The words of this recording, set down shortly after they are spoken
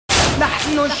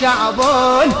نحن شعب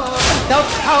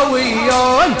تضحوي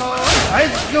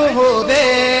عزه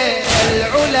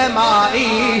بالعلماء،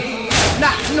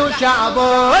 نحن شعب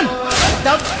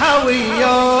تضحوي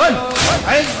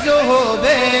عزه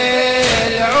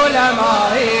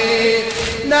بالعلماء،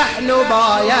 نحن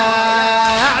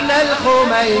بايعنا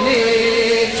الخميني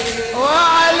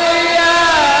وعلي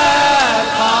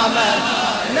القمر،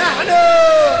 نحن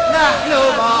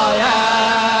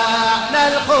بايعنا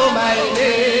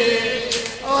الخميني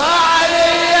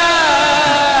وعلي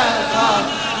القمر.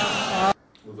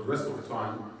 With the rest of the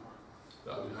time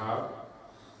that we have,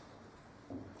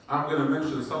 I'm going to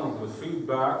mention some of the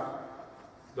feedback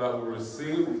that we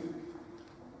received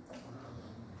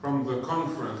from the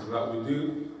conference that we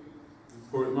did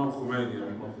for Imam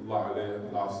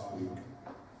Khomeini last week.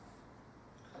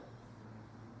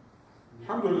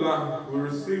 Alhamdulillah, we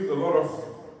received a lot of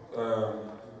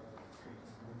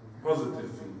positive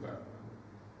feedback.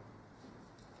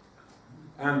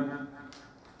 And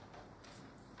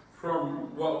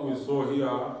from what we saw here,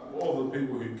 all the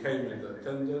people who came and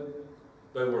attended,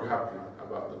 they were happy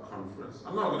about the conference.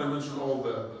 I'm not going to mention all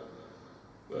the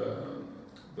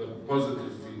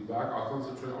positive feedback. I'll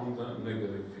concentrate on the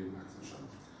negative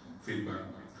feedback.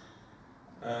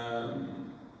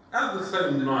 At the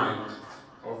same night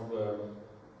of the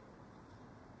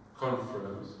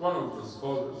conference, one of the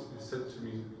scholars, he said to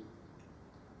me,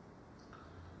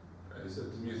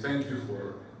 thank you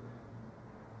for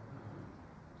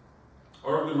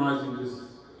organizing this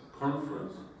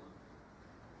conference.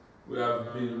 We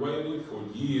have been waiting for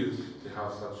years to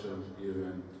have such an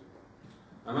event.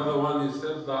 Another one, he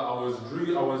said that I was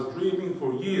dreaming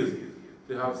for years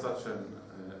to have such an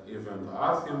event. I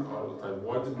asked him all the time,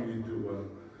 why didn't you do one?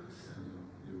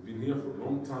 You've been here for a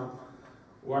long time.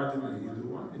 Why didn't you do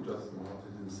one? He just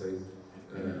didn't say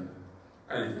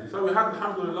anything. So we had,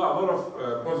 alhamdulillah, a lot of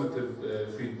positive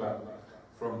feedback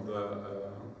from the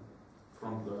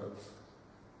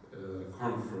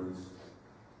conference.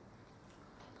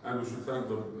 And we should thank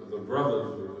the brothers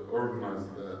who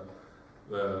organized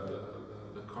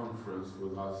the conference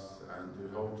with us and who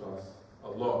helped us a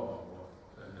lot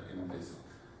in this.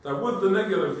 Now, with the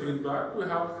negative feedback, we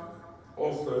have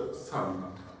also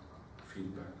some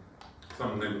feedback,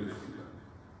 some negative feedback.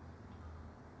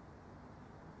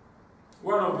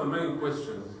 One of the main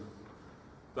questions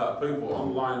that people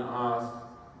online ask,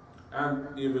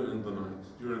 and even in the night,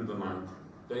 during the night,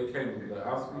 they came and they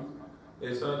asked me,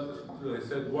 they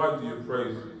said, why do you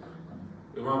praise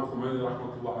Imam Khomeini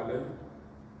rahmatullah alayh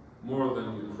more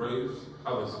than you praise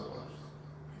other scholars?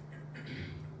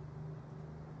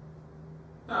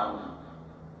 Now,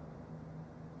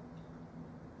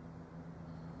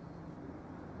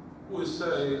 we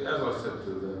say, as I said to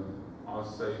them, I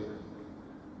say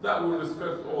that we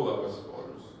respect all our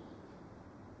scholars.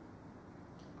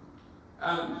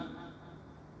 And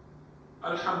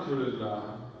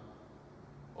alhamdulillah,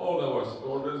 all our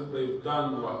scholars, they've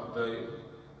done what they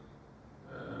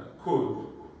could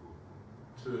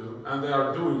and they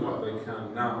are doing what they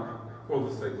can now for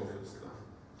the sake of Islam.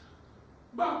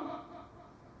 But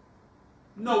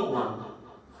no one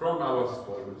from our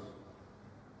scholars,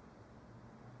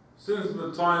 since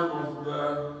the time of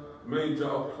the major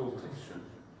occultation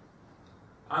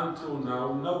until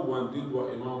now, no one did what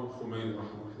Imam Khomeini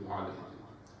rahmatullah alayhi did.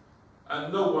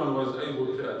 And no one was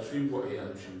able to achieve what he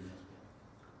achieved.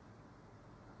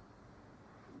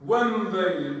 When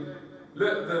they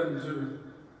let them do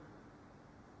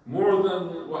more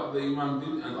than what the Imam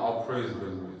did, and I'll praise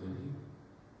them more than him,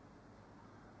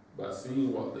 but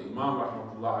seeing what the Imam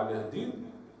rahmatullah alayhi did,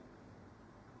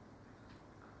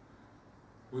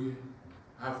 we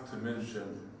have to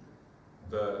mention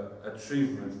the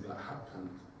achievements that happened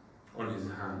on his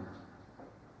hand.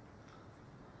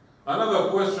 Another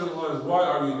question was, why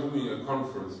are you doing a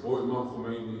conference for Imam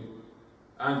Khomeini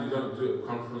and you don't do a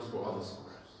conference for other scholars?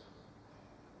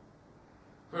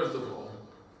 First of all,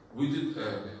 we did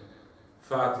a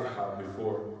Fatiha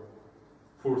before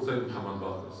for Sayyid Muhammad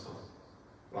Baqir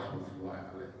rahmatullahi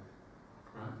alayhi,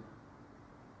 right?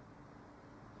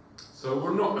 So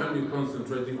we're not only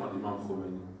concentrating on Imam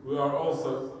Khomeini, we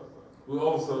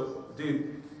also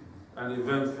did an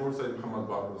event for Sayyid Muhammad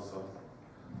Baqir.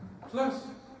 Plus,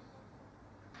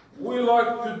 we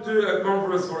like to do a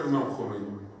conference for Imam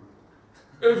Khomeini.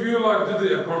 If you like to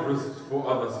do a conference for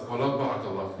others,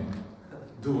 barakallah feek,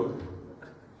 do it.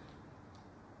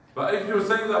 But if you're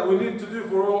saying that we need to do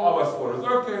for all our scholars,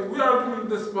 okay, we are doing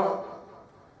this part.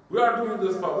 We are doing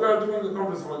the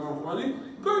conference for Imam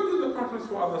Khomeini, go do the conference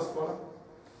for other scholars.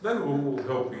 Then we will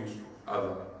help each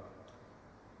other.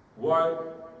 Why?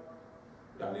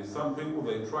 Some people,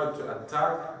 they try to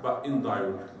attack, but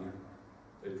indirectly.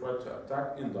 They try to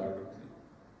attack indirectly.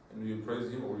 And you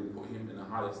praise him or you put him in a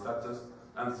higher status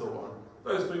and so on.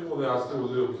 Those people, they are still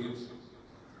little kids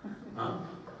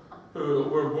who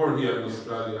were born here in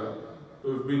Australia,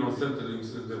 who have been on Centrelink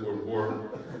since they were born.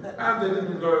 And they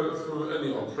didn't go through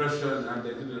any oppression, and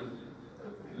they didn't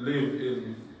live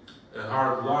in a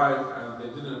hard life, and they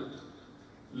didn't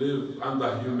live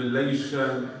under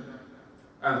humiliation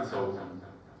and so on.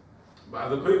 But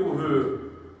the people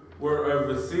who were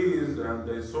overseas and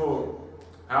they saw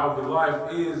how the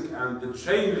life is and the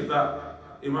change that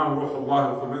Imam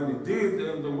Khomeini did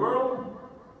in the world,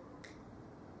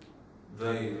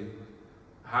 they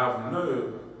have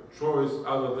no choice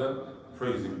other than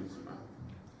praising this man.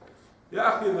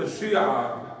 Ya akhi, the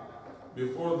Shia,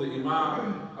 before the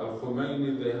Imam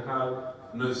al-Khomeini, they had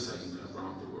no saying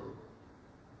around the world.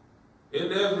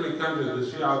 In every country, the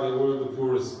Shia, they were the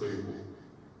poorest people.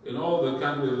 In all the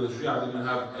countries, the Shia didn't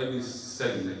have any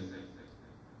saying.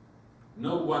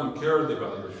 No one cared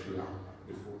about the Shia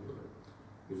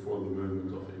before the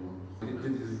movement of Imam. He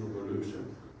did his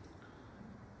revolution.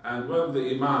 And when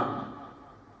the Imam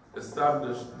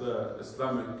established the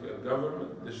Islamic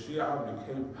government, the Shia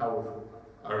became powerful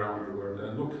around the world.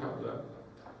 And look how the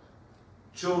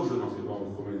children of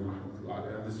Imam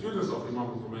Khomeini and the students of Imam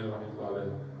Khomeini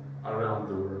around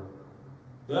the world,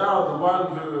 they are the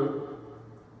one who,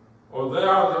 or they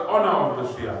are the honor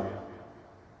of the Shia.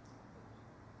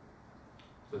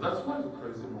 So that's why we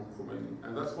praise Imam Khomeini,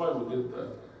 and that's why we did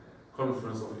the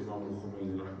conference of Imam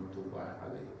Khomeini rahmatullahi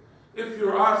alayhi. If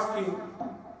you're asking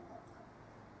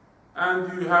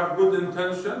and you have good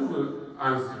intention, we'll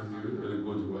answer you in a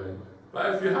good way.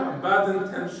 But if you have bad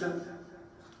intention,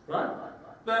 right,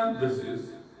 then this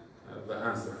is the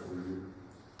answer for you,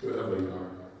 whoever you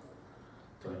are.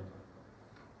 Okay.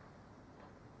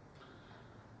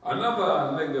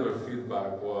 Another negative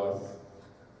feedback was,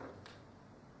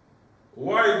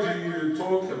 why do you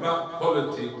talk about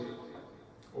politics?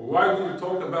 Or why do you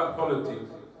talk about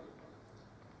politics?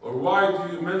 Or why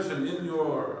do you mention in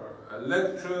your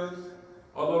lectures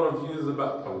a lot of views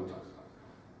about politics?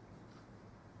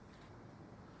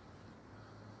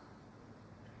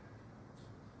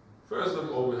 First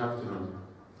of all, we have to know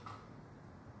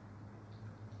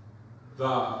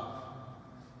that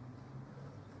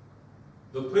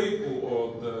the people,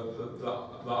 or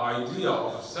the idea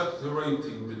of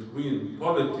separating between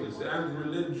politics and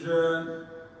religion,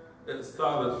 it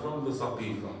started from the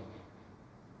Saqifa.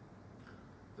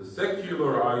 The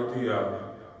secular idea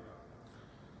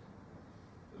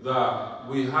that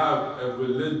we have a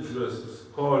religious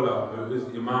scholar who is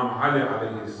Imam Ali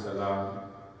alayhi salam,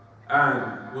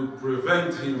 and would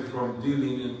prevent him from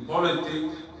dealing in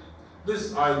politics.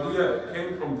 This idea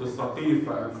came from the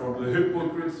Saqifa and from the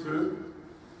hypocrites who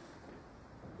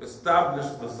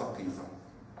established the Saqifa.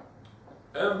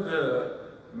 And the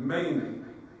main,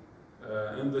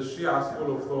 in the Shia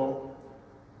school of thought,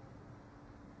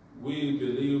 we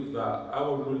believe that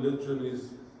our religion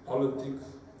is politics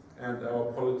and our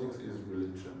politics is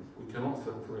religion. We cannot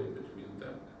separate between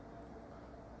them.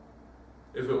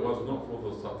 If it was not for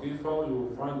the Saqifa, you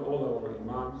will find all our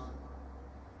Imams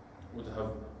would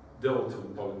have dealt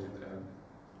in politics and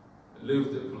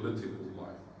lived a political life.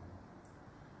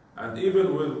 And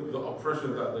even with the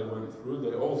oppression that they went through,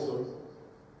 they also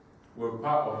were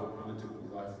part of the political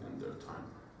life in their time.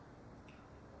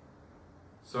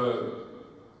 So,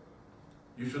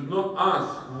 you should not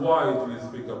ask, why do you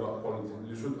speak about politics?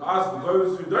 You should ask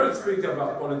those who don't speak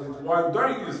about politics, why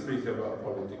don't you speak about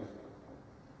politics?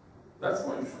 That's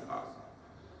what you should ask.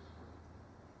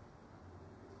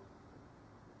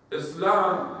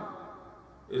 Islam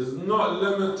is not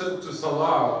limited to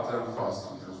salat and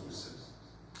fasting, as we say.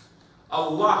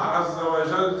 Allah Azza wa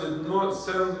Jal did not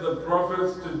send the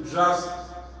prophets to just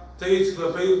teach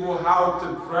the people how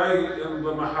to pray in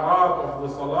the mihrab of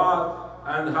the salat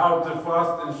and how to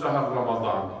fast in Shahr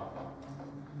Ramadan.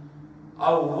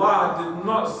 Allah did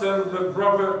not send the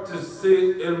prophet to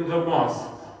sit in the mosque,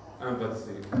 and that's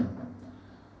it.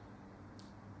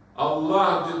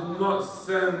 Allah did not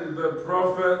send the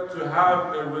Prophet to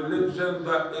have a religion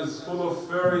that is full of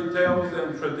fairy tales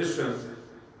and traditions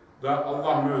that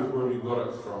Allah knows where he got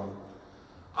it from.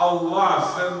 Allah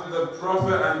sent the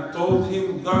Prophet and told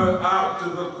him, go out to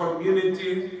the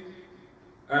community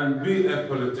and be a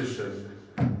politician.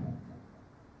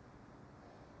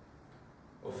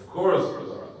 Of course,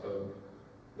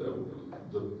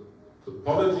 the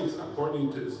politics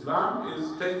according to Islam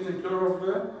is taking care of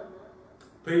the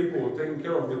people, taking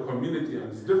care of the community,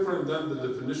 and it's different than the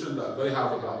definition that they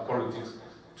have about politics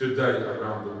today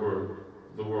around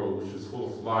the world, which is full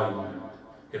of lying and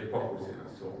hypocrisy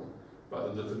and so on.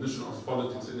 But the definition of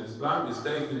politics in Islam is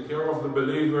taking care of the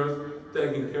believers,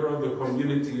 taking care of the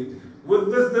community. With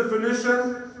this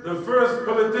definition, the first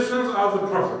politicians are the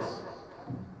prophets.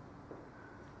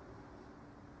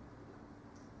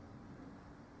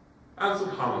 And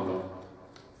subhanAllah,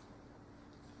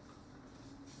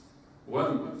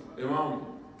 when Imam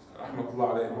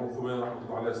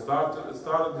Khomeini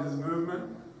started his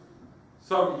movement,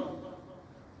 some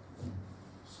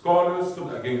scholars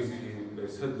stood against him. They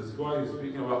said, this guy is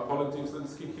speaking about politics,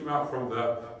 let's kick him out from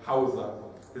the hawza.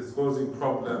 He's causing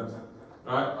problems.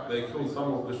 Right? They killed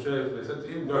some of the sheikhs. They said to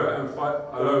him, go and fight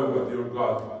alone with your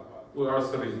God. We are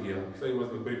sitting here. Same as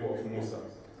the people of Musa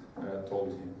told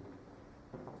him.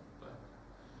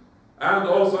 And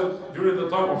also during the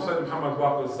time of Sayyid Muhammad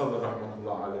Baqir al-Sadr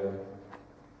rahmatullah alayhi,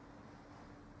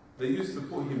 they used to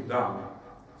put him down.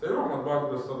 Sayyid Muhammad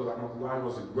Baqir al-Sadr rahmatullah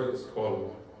was a great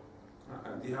scholar.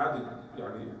 And he had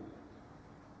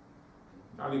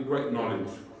great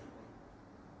knowledge.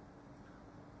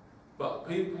 But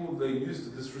people, they used to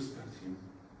disrespect him.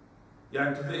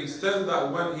 Yeah, to the extent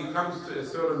that when he comes to a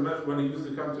certain majlis, when he used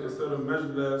to come to a certain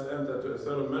majlis, enter to a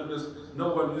certain majlis,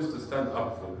 no one used to stand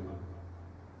up for him.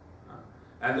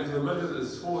 And if the majlis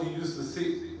is full, he used to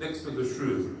sit next to the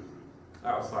shuyukh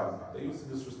outside. They used to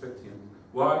disrespect him.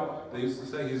 Why? They used to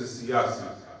say he's a siyasi.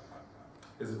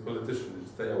 He's a politician.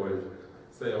 Stay away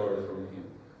from him.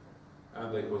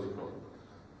 And they cause a problem.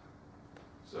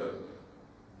 So,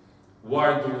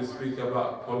 why do we speak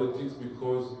about politics?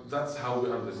 Because that's how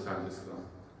we understand Islam.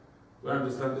 We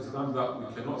understand Islam that we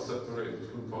cannot separate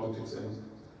between politics and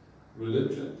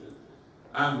religion.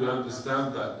 And we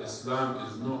understand that Islam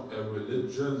is not a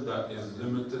religion that is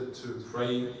limited to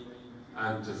praying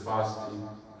and to fasting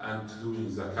and to doing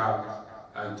zakat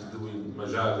and to doing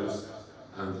majalis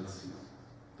and that's it.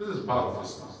 This is part of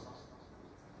Islam.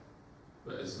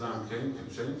 But Islam came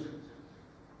to change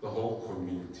the whole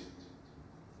community.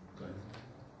 Okay.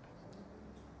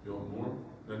 You want more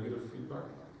negative feedback?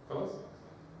 Tell us.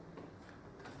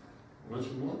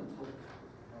 Mention more?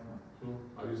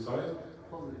 Are you tired?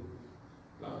 Probably.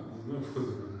 No,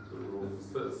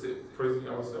 praising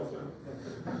ourselves.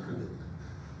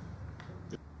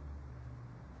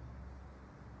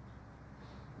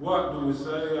 What do we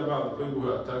say about the people who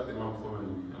attacked Imam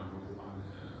Khomeini?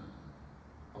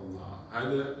 Allah.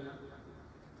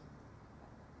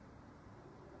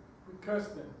 We curse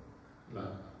them. No.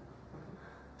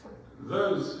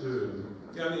 Those who,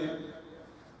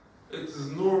 it is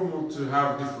normal to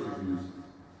have different views.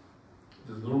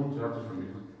 It is normal to have different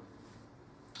views.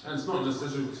 And it's not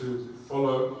necessary to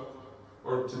follow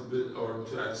or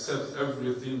to accept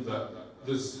everything that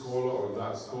this scholar or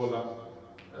that scholar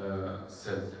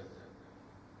said.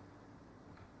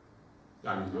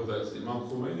 Whether it's Imam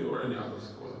Khomeini or any other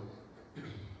scholar.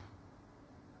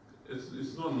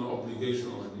 It's not an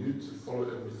obligation on you to follow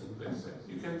everything they say.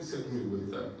 You can disagree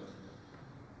with them.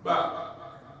 But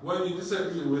when you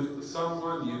disagree with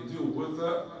someone, you deal with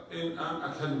that in an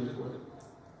academic way.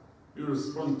 You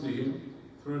respond to him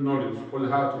through knowledge. قُلْ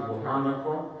هَاتُوا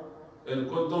بُرْهَانَكُمْ إِن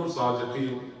كُنتُمْ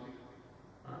صَادِقِينَ.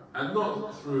 And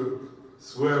not through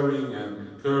swearing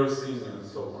and cursing and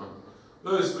so on.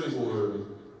 Those people who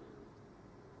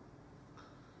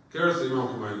curse Imam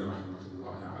Khomeini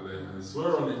and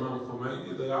swear on Imam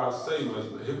Khomeini, they are same as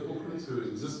the hypocrites who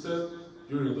existed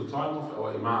during the time of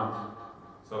our Imam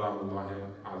Salamullahi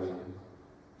alayhi.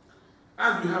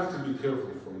 And you have to be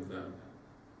careful from them.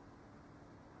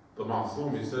 The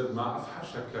Ma'soom, he said, مَا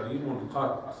أَفْحَشَ كَرِيمٌ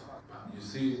قَدْ. You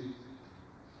see,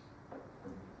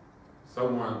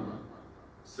 someone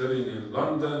sitting in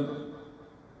London,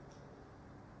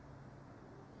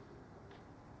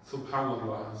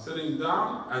 subhanallah, sitting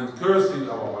down and cursing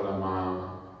our ulama,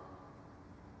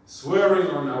 swearing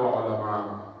on our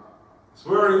ulama,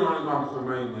 swearing on Imam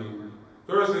Khomeini,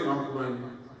 cursing Imam Khomeini.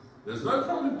 There's no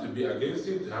problem to be against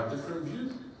him, to have different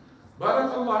views.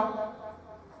 Barakallah,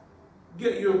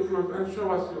 get your proof and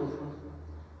show us your proof.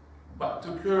 But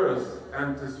to curse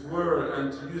and to swear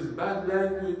and to use bad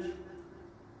language,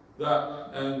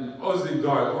 that an Aussie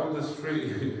guy on the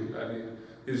street, and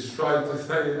he's trying to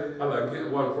say, Allah, get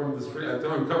one from the street and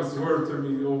tell him, come swear to me,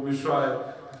 you'll be shy.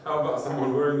 How about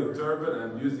someone wearing a turban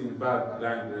and using bad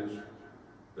language?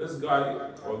 This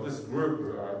guy, or this group,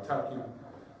 who are attacking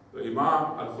the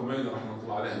Imam Khomeini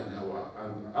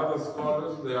and other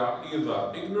scholars, they are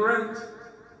either ignorant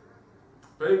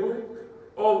people,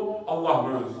 or Allah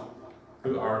knows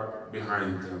who are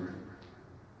behind them.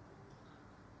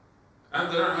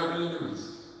 And they don't have any limits.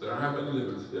 They don't have any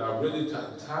limits. They are ready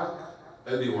to attack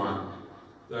anyone.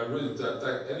 They are ready to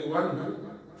attack anyone who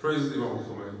praises Imam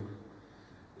Khomeini.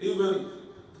 Even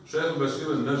Shaykh Bashir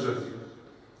al-Najafi,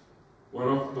 one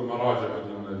of the Maraja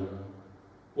al-Najm.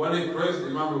 When he praised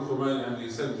Imam Khomeini and he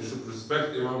said we should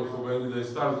respect Imam Khomeini, they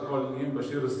started calling him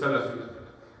Bashir al-Salafi.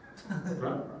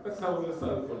 Right? That's how they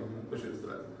started calling him Bashir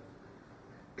al-Salafi.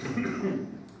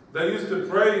 They used to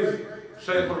praise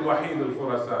Shaykh al-Wahid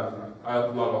al-Khurasani,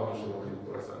 Ayatollah al-Wahid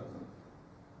al-Khurasani,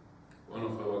 one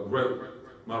of our great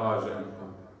Maraja in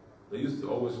Qom. They used to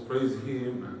always praise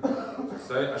him and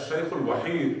say, Shaykh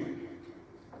al-Wahid,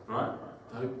 right?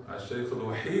 Shaykh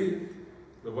al-Wahid,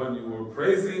 the one you were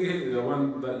praising him, the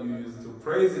one that you used to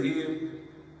praise him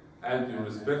and you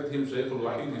respect him, Shaykh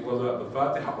al-Wahid. He was at the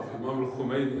Fatiha of Imam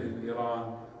Khomeini in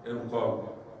Iran, in Qom.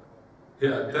 He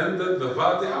attended the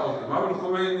Fatiha of Imam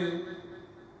Khomeini.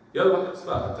 Yalla,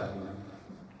 start attacking him.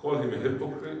 Call him a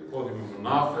hypocrite, call him a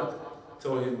munafiq,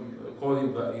 call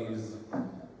him that he is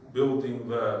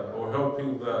building or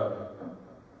helping the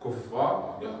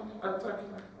kuffar. Yeah, attack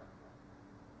him.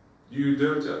 Do you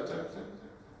dare to attack him?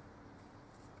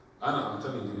 I'm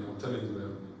telling you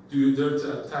them. Do you dare to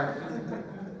attack him?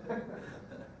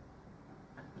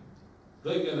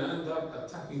 They're going to end up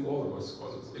attacking all of us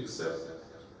scholars, except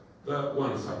the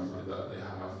one family that they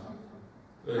have.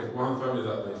 They have one family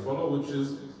that they follow,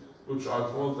 which I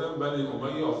call them Bani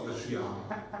Umayyah of the Shia.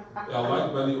 They are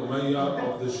like Bani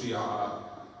Umayyah of the Shia.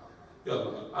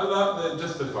 Yalla. Allah, they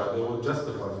will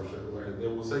justify for sure. They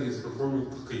will say he's performing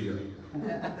taqiyya.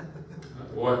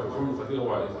 Why performing taqiyya?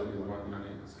 Why is anyone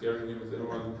scaring him? Is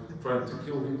anyone trying to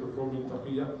kill him performing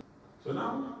taqiyya? So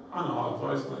now, I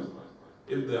advise them,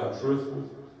 if they are truthful,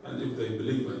 and if they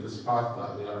believe in this path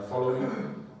that they are following,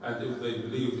 and if they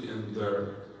believe in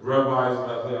their rabbis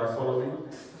that they are following,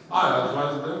 I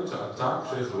advise them to attack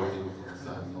Shaykh al-Wahid.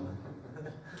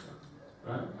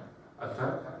 Right?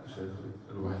 Attack Shaykh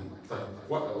al-Wahid.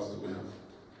 What else do we have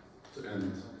to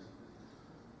end?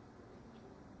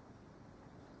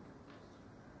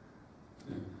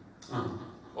 Yeah.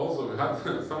 Also, we had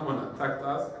someone attacked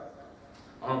us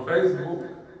on Facebook.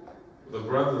 The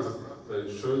brothers, they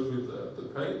showed me the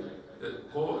page.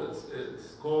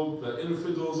 It's called the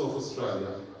Infidels of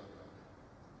Australia.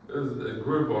 There's a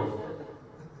group of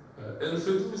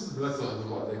infidels, that's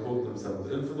what they call themselves,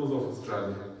 the Infidels of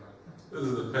Australia. This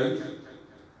is the page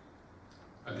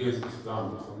against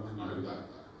Islam or something like that.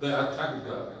 They attacked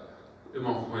the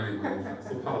Imam Khomeini conference,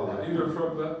 subhanAllah, even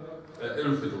from the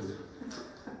infidels.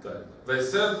 They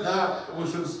said that we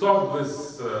should stop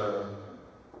this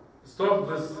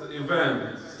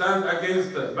event, stand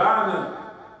against it, ban it,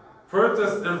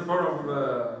 protest in front of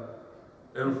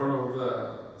the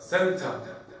center.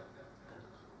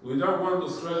 We don't want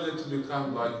Australia to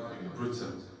become like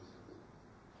Britain.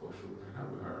 For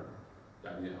sure,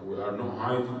 we are not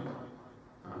hiding.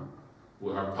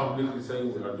 We are publicly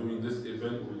saying we are doing this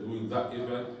event, we're doing that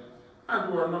event,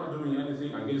 and we are not doing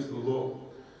anything against the law.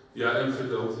 Yeah,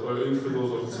 infidels of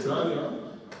Australia.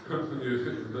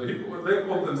 They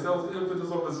call themselves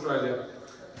infidels of Australia.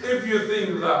 If you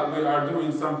think that we are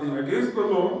doing something against the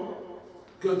law,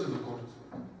 go to the court.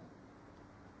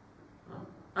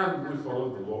 And we follow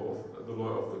the law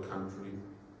of the country.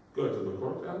 Go to the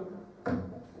court and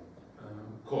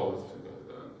call us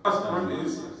together. Last one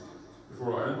is,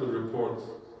 before I end the reports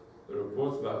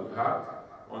that we had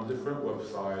on different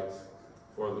websites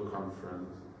for the conference.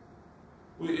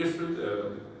 We issued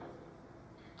a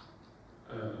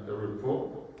report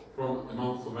from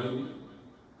Imam Khomeini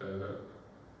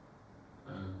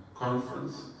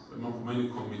conference, Imam Khomeini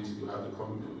committee. We had a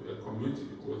committee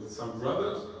with some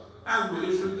brothers, and we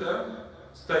issued a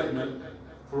statement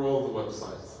for all the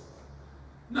websites.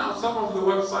 Now, some of the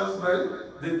websites,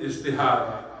 they did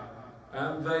ijtihad,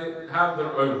 and they had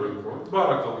their own report.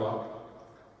 Barakallah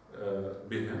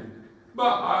bihim. But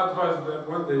I advise them,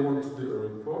 when they want to do a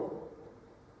report,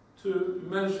 to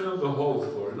mention the whole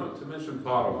story, not to mention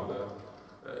part of the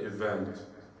event.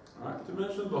 Right? To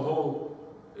mention the whole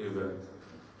event.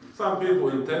 Some people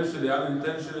intentionally,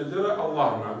 unintentionally did it,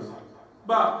 Allah knows.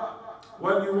 But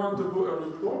when you want to do a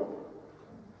report,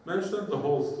 mention the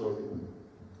whole story.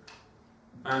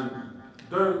 And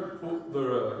don't put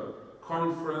the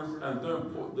conference, and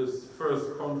don't put this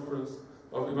first conference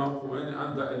of Imam Khomeini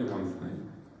under anyone's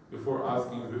name before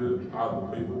asking who are the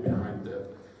people behind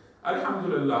it.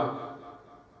 Alhamdulillah,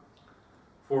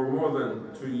 for more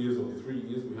than 2 years or 3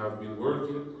 years, we have been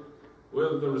working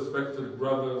with the respected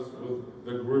brothers, with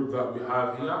the group that we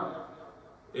have here,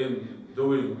 in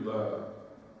doing the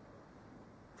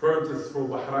protest for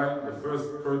Bahrain, the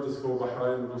first protest for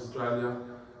Bahrain in Australia,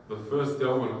 the first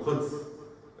Yawm al-Quds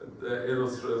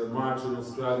in March in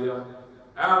Australia,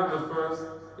 and the first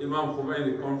Imam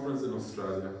Khomeini conference in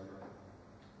Australia.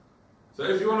 So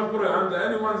if you want to put it under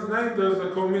anyone's name, there's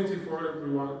a committee for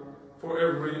everyone, for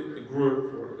every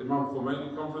group. For Imam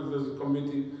Khomeini conference, there's a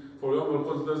committee. For Yom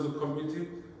al-Quds, there's a committee.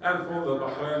 And for the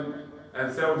Bahrain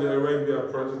and Saudi Arabia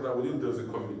project that we did, there's a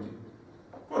committee.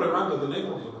 Put them under the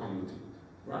name of the committee,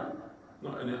 right?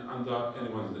 Not under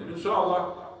anyone's name. Inshallah,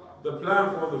 the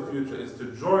plan for the future is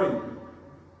to join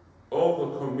all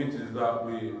the committees that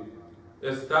we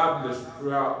established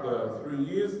throughout the 3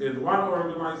 years in one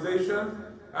organization,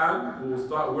 and we'll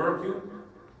start working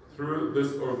through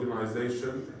this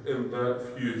organization in the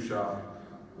future.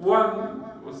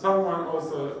 Someone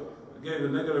also gave a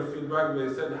negative feedback. They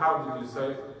said, how did you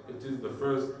say it is the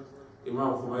first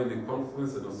Imam Khomeini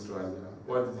conference in Australia?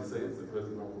 Why did you say it's the first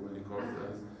Imam Khomeini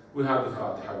conference? We had the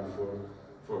Fatiha before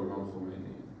for Imam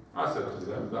Khomeini. I said to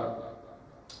them that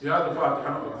you had the Fatiha,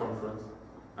 not the conference,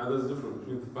 and there's a difference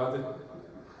between the Fatiha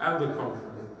and the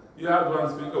conference. You had one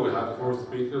speaker, we had 4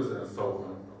 speakers, and so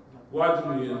on. Why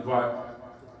didn't we invite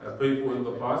people in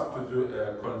the past to do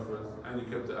a conference, and you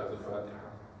kept it as a Fatiha?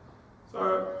 So,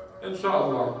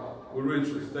 inshallah, we'll reach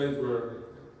a stage where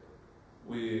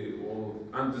we will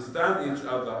understand each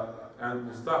other and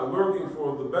we'll start working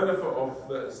for the benefit of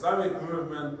the Islamic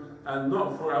movement and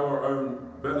not for our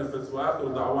own benefits. وآخر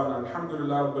دعوانا الحمد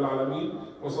لله رب العالمين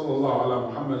وصلى الله على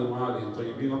محمد وآله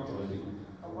الطيبين الطاهرين.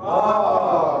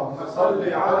 اللهم صل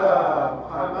على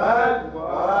محمد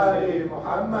وآل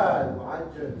محمد.